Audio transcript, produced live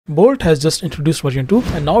Bolt has just introduced version 2,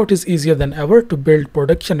 and now it is easier than ever to build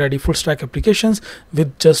production-ready full-stack applications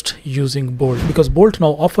with just using Bolt, because Bolt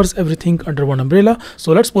now offers everything under one umbrella.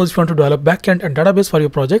 So let's suppose if you want to develop backend and database for your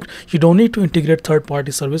project, you don't need to integrate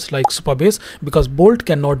third-party service like Supabase, because Bolt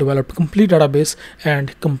can now develop complete database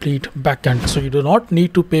and complete backend. So you do not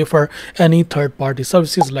need to pay for any third-party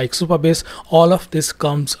services like Supabase. All of this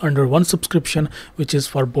comes under one subscription, which is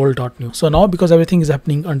for Bolt.New. So now, because everything is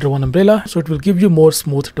happening under one umbrella, so it will give you more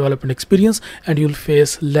smooth development experience and you'll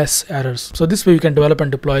face less errors. So this way you can develop and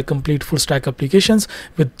deploy complete full stack applications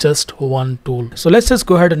with just one tool. So let's just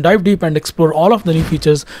go ahead and dive deep and explore all of the new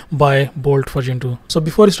features by Bolt version 2. So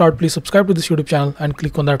before you start, please subscribe to this YouTube channel and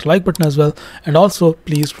click on that like button as well. And also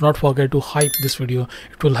please do not forget to hype this video.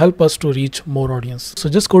 It will help us to reach more audience. So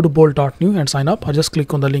just go to Bolt.New and sign up, or just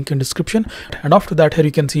click on the link in description. And after that, here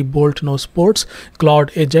you can see Bolt now supports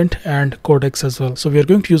Claude Agent and Codex as well. So we are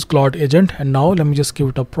going to use Claude Agent, and now let me just give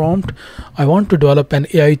it a prompt. I want to develop an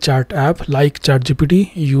AI chat app like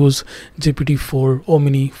ChatGPT. Use GPT-4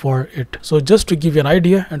 Omni for it. So just to give you an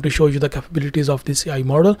idea and to show you the capabilities of this AI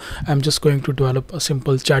model, I'm just going to develop a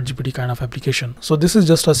simple ChatGPT kind of application. So this is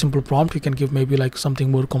just a simple prompt. You can give maybe like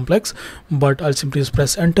something more complex, but I'll simply just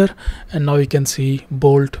press enter, and now you can see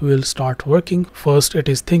Bolt will start working. First it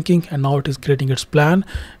is thinking, and now it is creating its plan,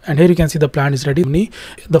 and here you can see the plan is ready.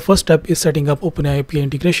 The first step is setting up OpenAI API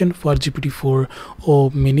integration for GPT-4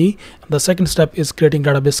 Omni. The second step is creating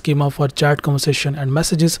database schema for chat, conversation and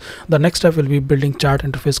messages. The next step will be building chat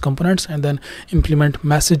interface components, and then implement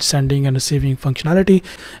message sending and receiving functionality,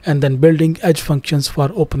 and then building edge functions for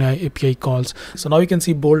OpenAI API calls. So now you can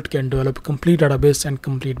see Bolt can develop complete database and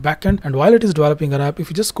complete backend. And while it is developing an app, if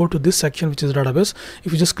you just go to this section, which is database,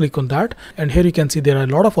 if you just click on that, and here you can see there are a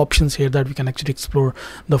lot of options here that we can actually explore.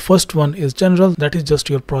 The first one is general, that is just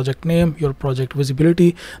your project name, your project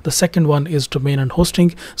visibility. The second one is domain and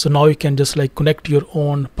hosting. So now you can just like connect your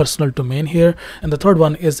own personal domain here. And the third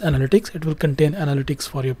one is analytics. It will contain analytics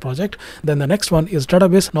for your project. Then the next one is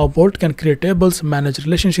database. Now Bolt can create tables, manage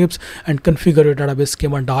relationships, and configure your database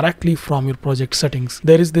schema directly from your project settings.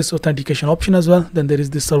 There is this authentication option as well. Then there is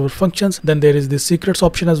this server functions. Then there is this secrets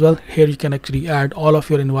option as well. Here you can actually add all of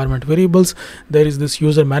your environment variables. There is this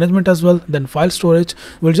user management as well. Then file storage.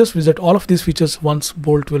 We'll just visit all of these features once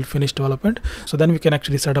Bolt will finish development. So then we can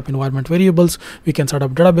actually set up environment variables. We can set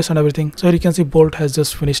up database and everything. So here you can see Bolt has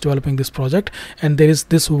just finished developing this project, and there is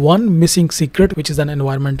this one missing secret, which is an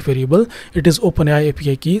environment variable. It is OpenAI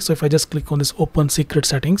API key. So if I just click on this open secret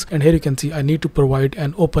settings, and here you can see I need to provide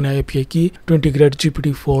an OpenAI API key to integrate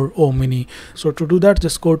GPT-4 Omni. So to do that,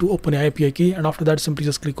 just go to OpenAI API key, and after that simply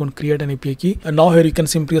just click on create an API key. And now here you can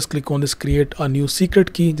simply just click on this create a new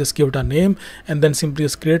secret key, just give it a name, and then simply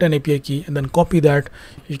just create an API key, and then copy that.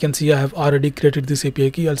 You can see I have already created this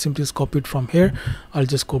API key. I'll simply just copy it from here. I'll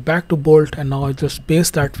just go back to Bolt, and now I'll just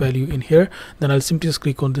paste that value in here. Then I'll simply just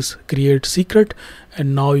click on this create secret,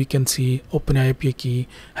 and now you can see OpenAI API key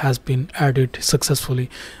has been added successfully.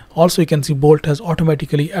 Also, you can see Bolt has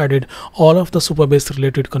automatically added all of the Supabase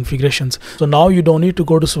related configurations. So now you don't need to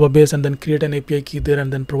go to Supabase and then create an API key there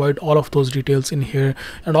and then provide all of those details in here.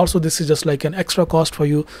 And also this is just like an extra cost for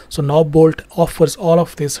you. So now Bolt offers all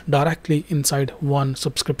of this directly inside one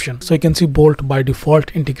subscription. So you can see Bolt by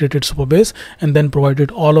default integrated Supabase and then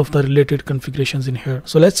provided all of the related configurations in here.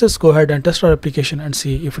 So let's just go ahead and test our application and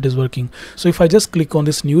see if it is working. So if I just click on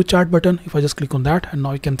this new chat button, if I just click on that, and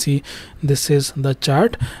now you can see this is the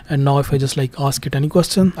chat. And now if I just like ask it any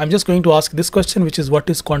question, I'm just going to ask this question, which is what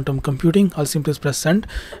is quantum computing. I'll simply press send,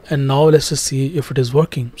 and now let's just see if it is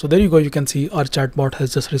working. So there you go, you can see our chatbot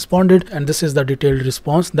has just responded, and this is the detailed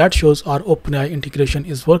response that shows our OpenAI integration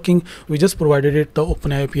is working. We just provided it the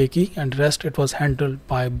OpenAI API key, and rest it was handled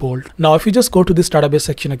by Bolt. Now if you just go to this database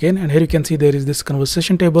section again, and here you can see there is this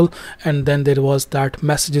conversation table, and then there was that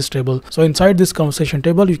messages table. So inside this conversation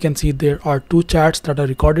table, you can see there are two chats that are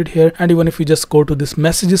recorded here. And even if you just go to this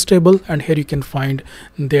messages table, and here you can find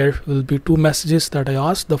there will be two messages that I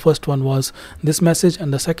asked. The first one was this message,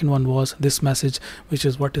 and the second one was this message, which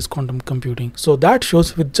is what is quantum computing. So that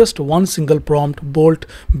shows with just one single prompt, Bolt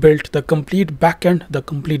built the complete backend, the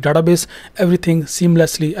complete database, everything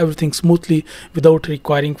seamlessly, everything smoothly, without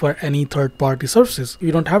requiring for any third-party services.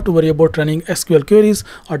 You don't have to worry about running SQL queries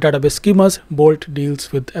or database schemas. Bolt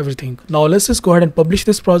deals with everything. Now let's just go ahead and publish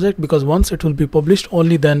this project, because once it will be published,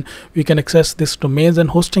 only then we can access this domains and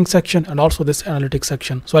hosting section and also this analytics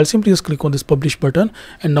section. So I'll simply just click on this publish button,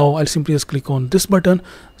 and now I'll simply just click on this button.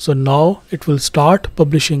 So now it will start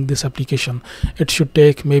publishing this application. It should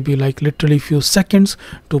take maybe like literally few seconds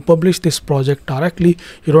to publish this project directly.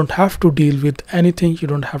 You don't have to deal with anything. You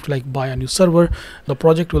don't have to like buy a new server. The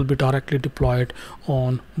project will be directly deployed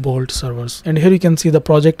on Bolt servers. And here you can see the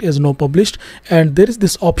project is now published, and there is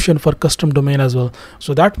this option for custom domain as well.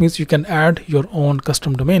 So that means you can add your own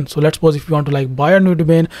custom domain. So let's suppose if you want to like buy a new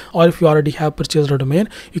domain, or if you already have purchased a domain,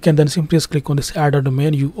 you can then simply just click on this add a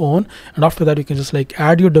domain you own, and after that you can just like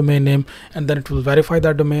add your domain name, and then it will verify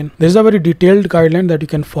that domain. There's a very detailed guideline that you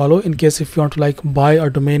can follow in case if you want to like buy a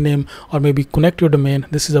domain name or maybe connect your domain.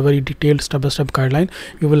 This is a very detailed step-by-step guideline.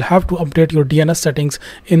 You will have to update your DNS settings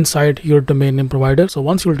inside your domain name provider. So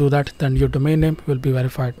once you'll do that, then your domain name will be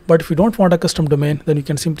verified. But if you don't want a custom domain, then you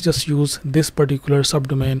can simply just use this particular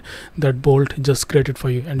subdomain that Bolt just created for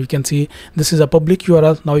you. And you can see this is a public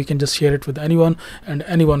URL. Now you can just share it with anyone, and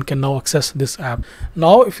anyone can now access this app.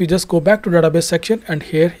 Now if you just go back to database section, and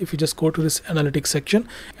here if you just go to this analytics section,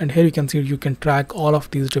 and here you can see you can track all of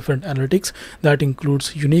these different analytics. That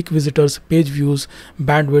includes unique visitors, page views,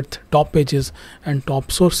 bandwidth, top pages, and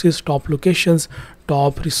top sources, top locations,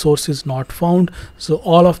 top resources not found. So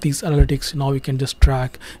all of these analytics now you can just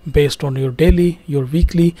track based on your daily, your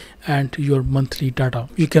weekly, and your monthly data.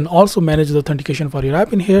 You can also manage the authentication for your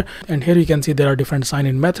app in here, and here you can see there are different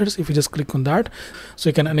sign-in methods. If you just click on that, so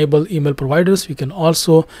you can enable email providers. You can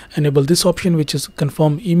also enable this option, which is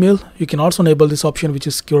confirm email. You can also enable this option, which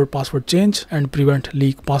is secure password change and prevent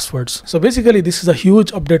leak passwords. So basically this is a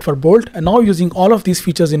huge update for Bolt, and now using all of these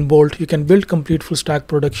features in Bolt, you can build complete full stack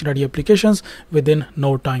production ready applications within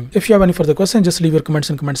no time. If you have any further questions, just leave your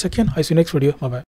comments in comment section. I see you next video. Bye bye.